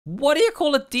What do you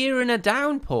call a deer in a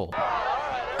downpour?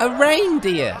 A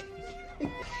reindeer.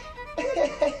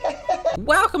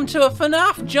 Welcome to a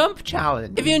FNAF jump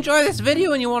challenge. If you enjoy this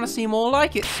video and you want to see more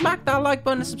like it, smack that like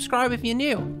button and subscribe if you're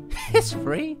new. It's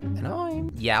free, and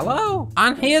I'm yellow.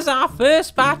 And here's our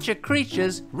first batch of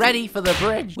creatures ready for the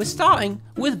bridge. We're starting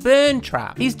with Burn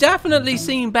Trap. He's definitely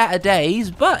seen better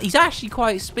days, but he's actually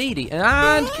quite speedy.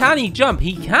 And can he jump?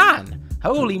 He can.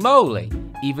 Holy moly.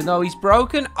 Even though he's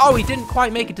broken. Oh, he didn't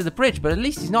quite make it to the bridge, but at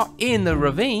least he's not in the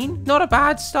ravine. Not a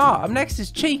bad start. Up next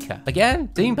is Chica. Again,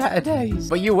 seen better days.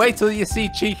 But you wait till you see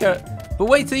Chica. But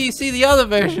wait till you see the other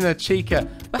version of Chica.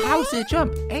 But how's it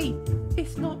jump? Hey,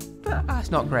 it's not bad. It's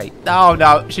not great. Oh,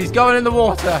 no. She's going in the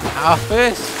water. Our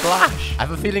first splash. I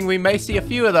have a feeling we may see a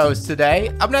few of those today.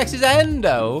 Up next is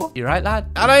Endo. You right, lad?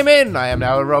 And I'm in. I am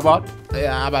now a robot.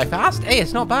 Am I fast? Hey,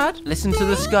 it's not bad. Listen to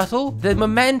the scuttle. The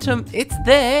momentum, it's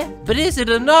there. But is it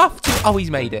enough to... Oh, he's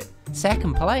made it.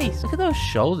 Second place. Look at those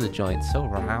shoulder joints, so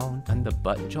round. And the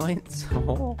butt joints.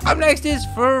 Oh. Up next is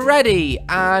Freddy.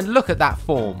 And look at that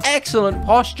form. Excellent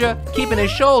posture. Keeping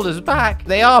his shoulders back.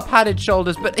 They are padded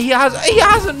shoulders, but he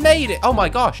hasn't made it. Oh my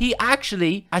gosh. He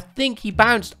actually, I think he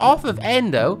bounced off of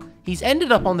Endo. He's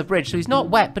ended up on the bridge, so he's not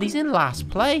wet, but he's in last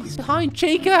place. Behind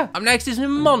Chica. Up next is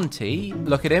Monty.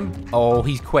 Look at him. Oh,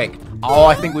 he's quick. Oh,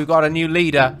 I think we've got a new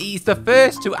leader. He's the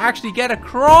first to actually get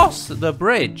across the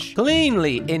bridge.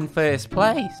 Cleanly in first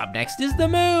place. Up next is the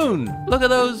Moon. Look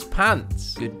at those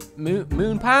pants. Good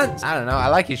moon pants. I don't know. I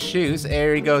like his shoes.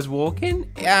 Here he goes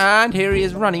walking. And here he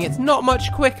is running. It's not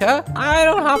much quicker. I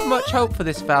don't have much hope for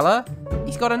this fella.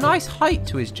 He's got a nice height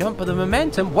to his jump, but the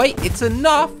momentum, wait, it's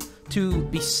enough to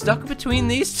be stuck between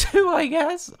these two, I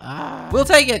guess. We'll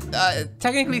take it.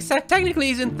 Technically,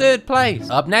 he's in third place.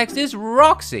 Up next is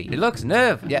Roxy. She looks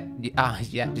nervous. Yeah.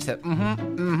 She said,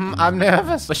 I'm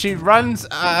nervous. But she runs,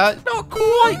 not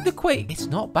quite the quick. It's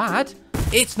not bad.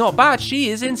 It's not bad. She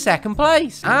is in second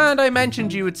place. And I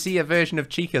mentioned you would see a version of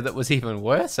Chica that was even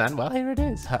worse. And, well, here it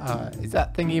is. Is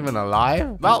that thing even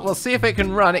alive? Well, we'll see if it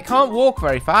can run. It can't walk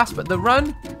very fast, but the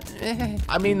run...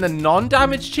 I mean, the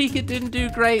non-damaged Chica didn't do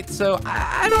great, so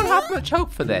I don't have much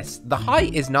hope for this. The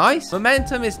height is nice.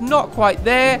 Momentum is not quite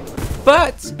there,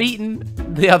 but it's beaten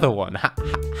the other one.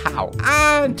 How?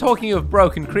 And talking of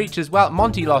broken creatures, well,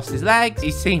 Monty lost his legs.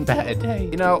 He's seen better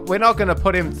days. You know, we're not going to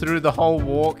put him through the whole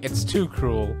walk. It's too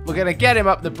cruel. We're going to get him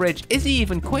up the bridge. Is he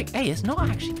even quick? Hey, it's not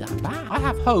actually that bad. I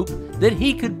have hope that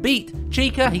he could beat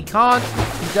Chica. He can't.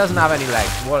 He doesn't have any legs.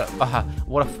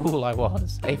 What a fool I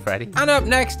was. Hey, Freddy. And up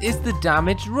next is the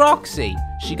damaged Roxy.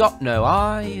 She got no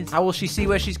eyes. How will she see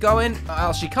where she's going?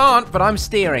 Well, she can't, but I'm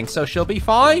steering, so she'll be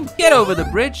fine. Get over the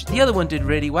bridge. The other one did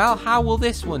really well. How will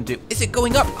this one do? Is it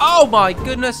going up? Oh my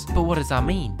goodness. But what does that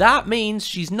mean? That means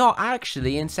she's not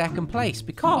actually in second place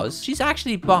because she's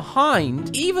actually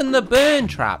behind even the Burn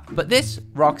Trap. But this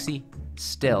Roxy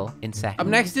still in second. Up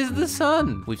next is the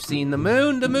Sun. We've seen the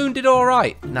Moon. The Moon did all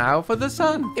right. Now for the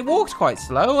Sun. It walks quite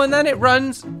slow and then it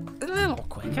runs a little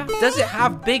quicker. Does it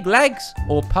have big legs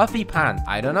or puffy pants?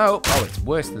 I don't know. Oh, it's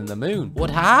worse than the Moon.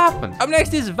 What happened? Up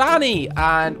next is Vanny.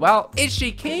 And, well, is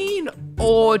she keen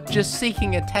or just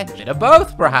seeking attention? Or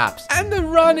both, perhaps. And the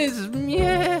run is,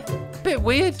 a bit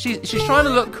weird. She's trying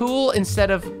to look cool instead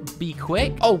of be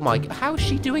quick. Oh my God. How is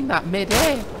she doing that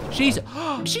mid-air? She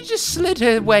just slid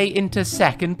her way into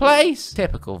second place.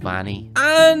 Typical Vanny.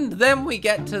 And then we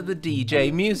get to the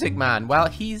DJ Music Man. Well,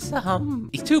 he's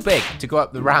too big to go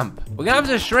up the ramp. We're gonna have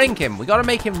to shrink him. We gotta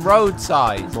make him road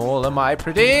size. Smaller, my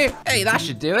pretty. Hey, that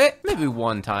should do it. Maybe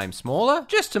 1 time smaller,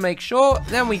 just to make sure.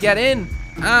 Then we get in.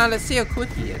 And let's see how quick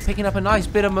he is. Picking up a nice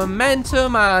bit of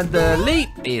momentum, and the leap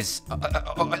is...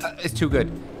 it's too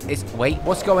good. Wait,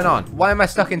 what's going on? Why am I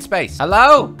stuck in space?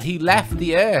 Hello? He left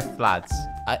the Earth, lads.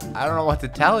 I don't know what to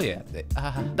tell you.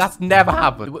 That's never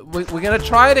happened. We're going to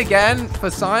try it again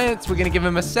for science. We're going to give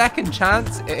him a second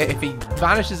chance. If he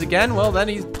vanishes again, well, then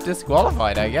he's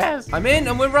disqualified, I guess. I'm in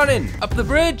and we're running up the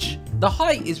bridge. The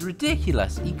height is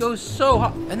ridiculous. He goes so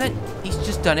high. And then he's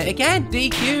just done it again.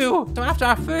 DQ. So after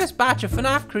our first batch of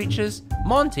FNAF creatures,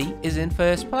 Monty is in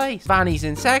first place. Vanny's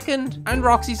in second. And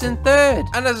Roxy's in third.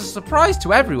 And as a surprise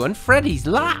to everyone, Freddy's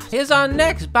last. Here's our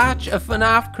next batch of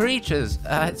FNAF creatures.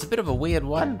 It's a bit of a weird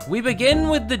one. We begin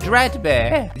with the Dread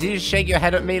Bear. Did you just shake your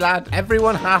head at me, lad?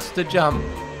 Everyone has to jump.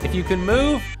 If you can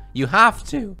move, you have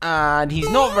to. And he's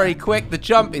not very quick. The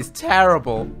jump is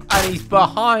terrible. And he's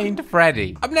behind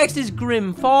Freddy. Up next is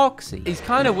Grim Foxy. He's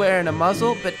kind of wearing a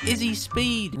muzzle, but is he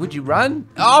speed? Would you run?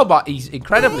 Oh, but he's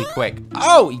incredibly quick.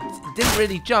 Oh, didn't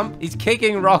really jump. He's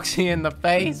kicking Roxy in the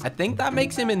face. I think that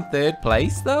makes him in 3rd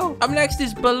place, though. Up next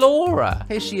is Ballora.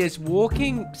 Here she is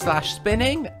walking /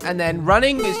 spinning, and then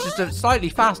running is just a slightly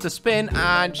faster spin,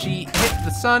 and she hits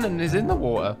the sun and is in the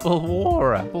water.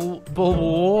 Ballora.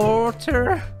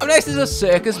 Ballwater. Up next is a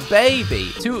circus baby.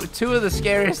 Two of the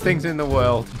scariest things in the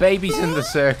world. Babies in the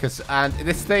circus, and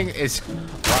this thing is...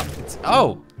 Well, it's...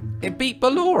 Oh! It beat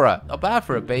Ballora. Not bad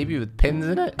for a baby with pins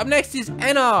in it. Up next is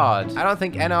Ennard. I don't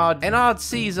think Ennard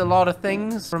sees a lot of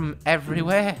things from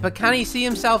everywhere. But can he see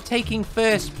himself taking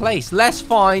 1st place? Let's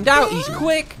find out. He's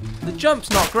quick. The jump's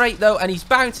not great, though, and he's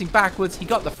bouncing backwards. He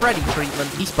got the Freddy treatment.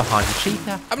 He's behind the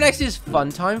cheetah. Up next is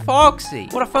Funtime Foxy.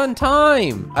 What a fun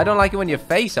time. I don't like it when your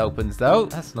face opens, though.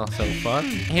 That's not so fun.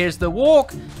 Here's the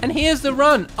walk, and here's the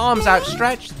run. Arms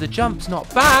outstretched. The jump's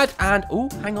not bad, and... Oh,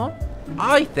 hang on.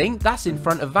 I think that's in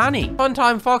front of Vanny.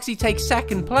 Funtime Foxy takes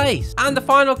 2nd place. And the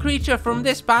final creature from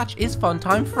this batch is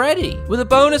Funtime Freddy with a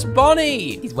bonus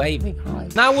Bonnie. He's waving hi.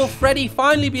 Now will Freddy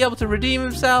finally be able to redeem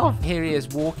himself? Here he is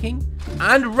walking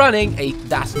and running.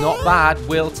 That's not bad.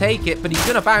 We'll take it, but he's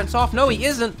gonna bounce off. No, he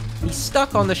isn't. He's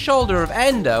stuck on the shoulder of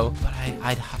Endo. But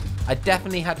I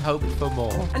definitely had hoped for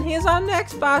more. And here's our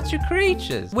next batch of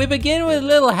creatures. We begin with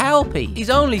little Helpy. He's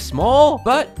only small,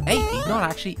 but hey, he's not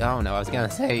actually... Oh no, I was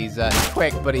gonna say he's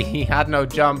quick, but he had no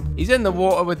jump. He's in the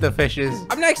water with the fishes.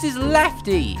 Up next is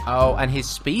Lefty. Oh, and his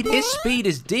speed? His speed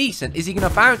is decent. Is he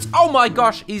gonna bounce? Oh my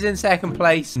gosh, he's in 2nd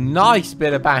place. Nice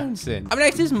bit of bouncing. Up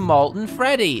next is Molten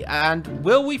Freddy. And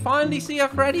will we finally see a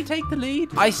Freddy take the lead?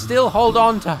 I still hold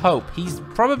on to hope. He's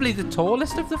probably the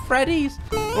tallest of the Freddys.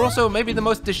 Or also maybe the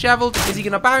most disheveled. Is he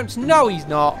gonna bounce? No, he's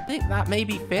not. I think that may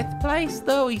be 5th place,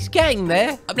 though. He's getting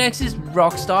there. Up next is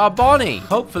Rockstar Bonnie.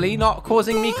 Hopefully not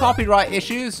causing me copyright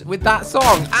issues with that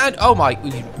song. And, oh my,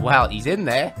 well, he's in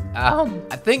there.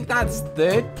 I think that's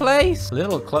 3rd place. A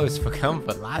little close for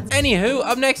comfort, lads. Anywho,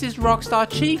 up next is Rockstar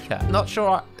Chica.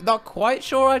 Not quite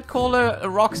sure I'd call her a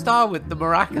rock star with the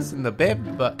maracas and the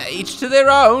bib, but each to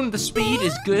their own. The speed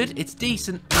is good, it's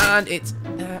decent, and it's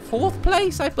 4th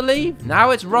place, I believe. Now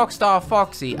it's Rockstar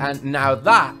Foxy, and now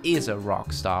that is a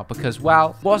rock star because,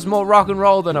 well, what's more rock and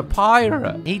roll than a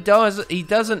pirate? He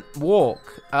doesn't walk.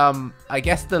 I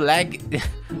guess the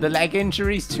leg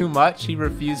injury's too much. He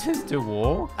refuses to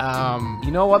walk.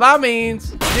 You know what that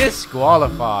means?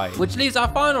 Disqualified. Which leaves our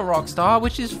final rock star,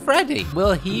 which is Freddy.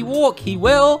 Will he walk? He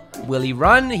will. Will he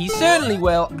run? He certainly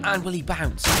will. And will he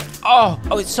bounce? Oh,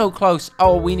 it's so close.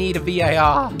 Oh, we need a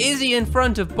VAR. Is he in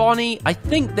front of Bonnie? I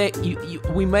think that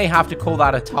we may have to call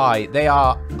that a tie. They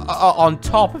are on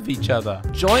top of each other.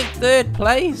 Joint 3rd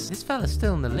place. This fella's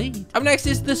still in the lead. Up next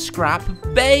is the Scrap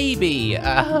Baby.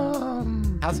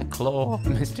 How's a claw,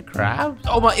 Mr. Krabs?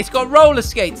 Oh my, it's got roller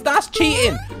skates. That's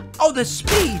cheating. Oh, the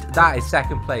speed. That is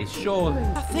 2nd place, surely.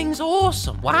 That thing's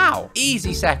awesome. Wow.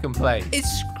 Easy 2nd place. It's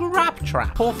Scrap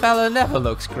Trap. Poor fella never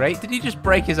looks great. Did he just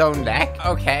break his own neck?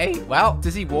 Okay, well,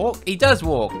 does he walk? He does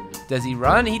walk. Does he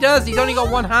run? He does. He's only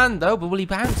got 1 hand, though, but will he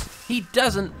bounce? He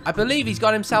doesn't. I believe he's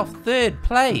got himself 3rd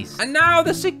place. And now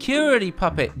the security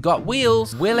puppet got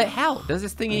wheels. Will it help? Does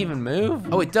this thing even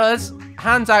move? Oh, it does.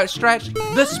 Hands outstretched.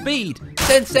 The speed.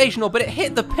 Sensational, but it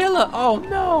hit the pillar. Oh,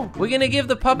 no. We're going to give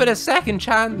the puppet a 2nd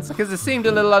chance because it seemed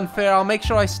a little unfair. I'll make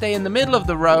sure I stay in the middle of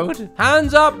the road.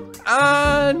 Hands up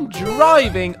and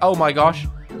driving. Oh, my gosh.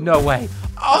 No way.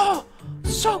 Oh,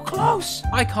 so close.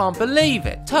 I can't believe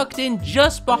it. Tucked in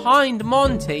just behind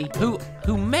Monty, who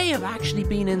may have actually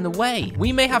been in the way.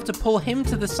 We may have to pull him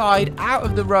to the side out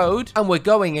of the road, and we're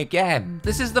going again.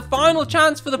 This is the final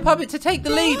chance for the puppet to take the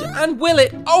lead, and will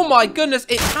it? Oh my goodness,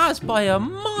 it has by a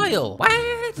mile. What?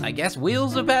 I guess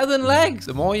wheels are better than legs,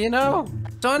 the more you know.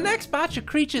 So our next batch of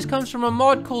creatures comes from a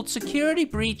mod called Security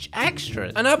Breach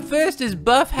Extras. And up first is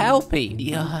Buff Helpy.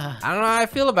 Yeah, I don't know how I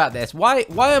feel about this. Why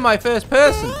am I first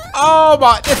person? Oh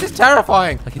my, this is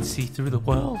terrifying. I can see through the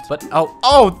world. But,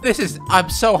 I'm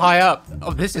so high up.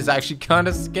 Oh, this is actually kind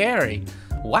of scary.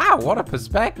 Wow, what a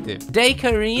perspective.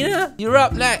 Karina, you're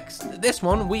up next. This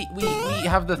one, we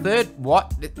have the 3rd.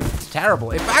 What? It's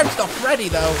terrible. It bounced off Freddy,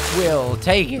 though. We'll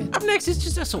take it. Up next is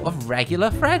just a sort of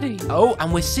regular Freddy. Oh,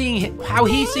 and we're seeing how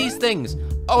he sees things.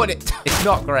 Oh, and it's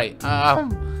not great.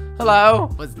 Hello.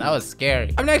 That was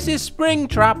scary. Up next is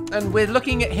Springtrap, and we're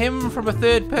looking at him from a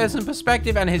 3rd person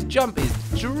perspective, and his jump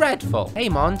is dreadful. Hey,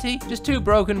 Monty. Just 2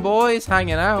 broken boys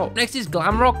hanging out. Next is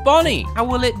Glamrock Bonnie. How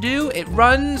will it do? It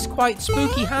runs quite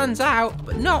spooky, hands out,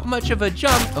 but not much of a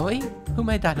jump. Oh, Who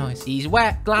made that noise? He's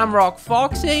wet. Glamrock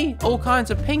Foxy. All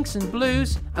kinds of pinks and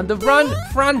blues. And the run,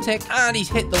 frantic. And he's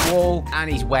hit the wall. And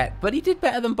he's wet. But he did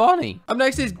better than Bonnie. Up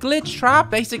next is Glitch Trap.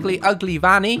 Basically, Ugly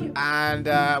Vanny. And,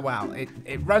 well,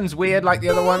 it runs weird like the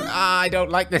other one. I don't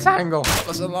like this angle.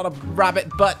 There's a lot of rabbit,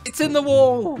 but it's in the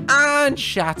wall. And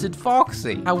Shattered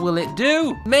Foxy. How will it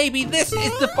do? Maybe this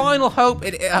is the final hope.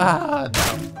 No.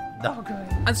 Not good.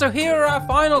 And so here are our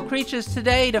final creatures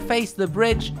today to face the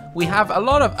bridge. We have a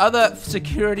lot of other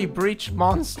security breach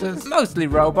monsters, mostly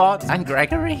robots, and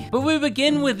Gregory. But we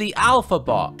begin with the Alpha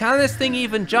Bot. Can this thing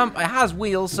even jump? It has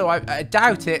wheels, so I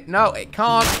doubt it. No, it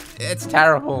can't. It's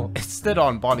terrible. It stood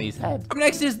on Bonnie's head. Up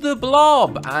next is the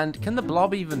Blob. And can the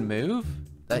Blob even move?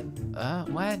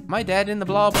 What? Am I dead in the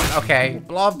Blob? Okay,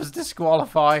 Blob is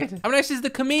disqualified. Up next is the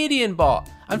Comedian Bot.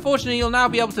 Unfortunately, you'll now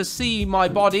be able to see my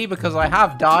body because I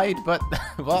have died, but,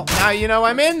 well, now you know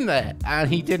I'm in there. And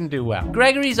he didn't do well.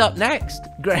 Gregory's up next.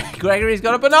 Gregory's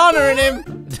got a banana in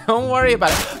him. Don't worry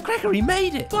about it. Gregory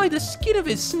made it by the skin of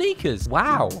his sneakers.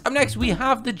 Wow. Up next, we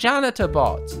have the Janitor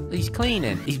Bot. He's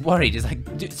cleaning. He's worried. He's like,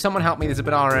 someone help me. There's a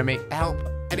banana in me. Help.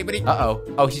 Anybody? Uh-oh.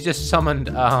 Oh, he's just summoned,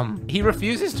 he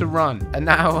refuses to run. And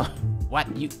now,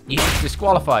 what? You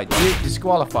disqualified. You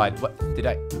disqualified. What?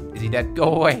 Is he dead?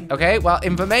 Go away. Okay, well,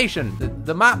 information.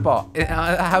 The map bot.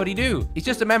 How'd he do? He's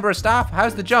just a member of staff.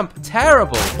 How's the jump?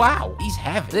 Terrible. Wow, he's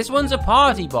heavy. This one's a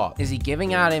party bot. Is he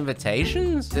giving out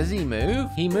invitations? Does he move?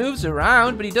 He moves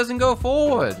around, but he doesn't go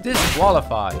forward.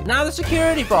 Disqualified. Now the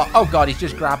security bot. Oh, God, he's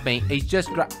just grabbed me. He's just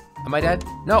grabbed... Am I dead?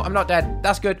 No, I'm not dead.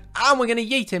 That's good. And we're gonna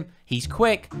yeet him. He's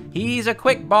quick. He's a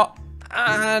quick bot.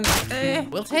 And,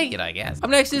 we'll take it, I guess. Up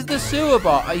next is the Sewer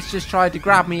Bot. He's just tried to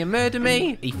grab me and murder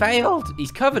me. He failed.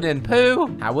 He's covered in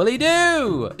poo. How will he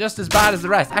do? Just as bad as the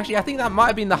rest. Actually, I think that might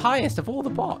have been the highest of all the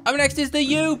bots. Up next is the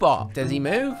U-Bot. Does he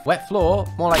move? Wet floor.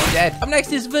 More like dead. Up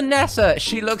next is Vanessa.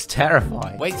 She looks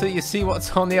terrified. Wait till you see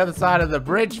what's on the other side of the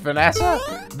bridge, Vanessa.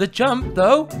 The jump,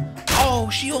 though. Oh,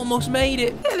 she almost made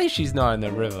it. At least she's not in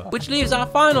the river. Which leaves our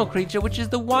final creature, which is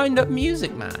the Wind-Up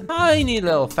Music Man. Tiny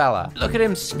little fella. Look at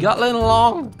him scuttling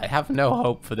along. I have no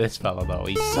hope for this fella, though.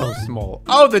 He's so small.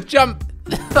 Oh, the jump.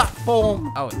 That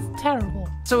form. Oh, it's terrible.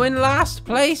 So in last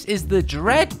place is the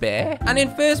Dread Bear. And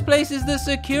in first place is the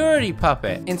Security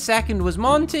Puppet. In second was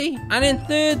Monty. And in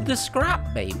third, the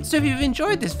Scrap Baby. So if you've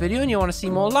enjoyed this video and you want to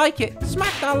see more like it,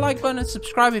 smack that like button and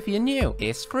subscribe if you're new.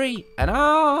 It's free. And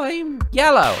I'm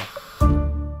Yellow.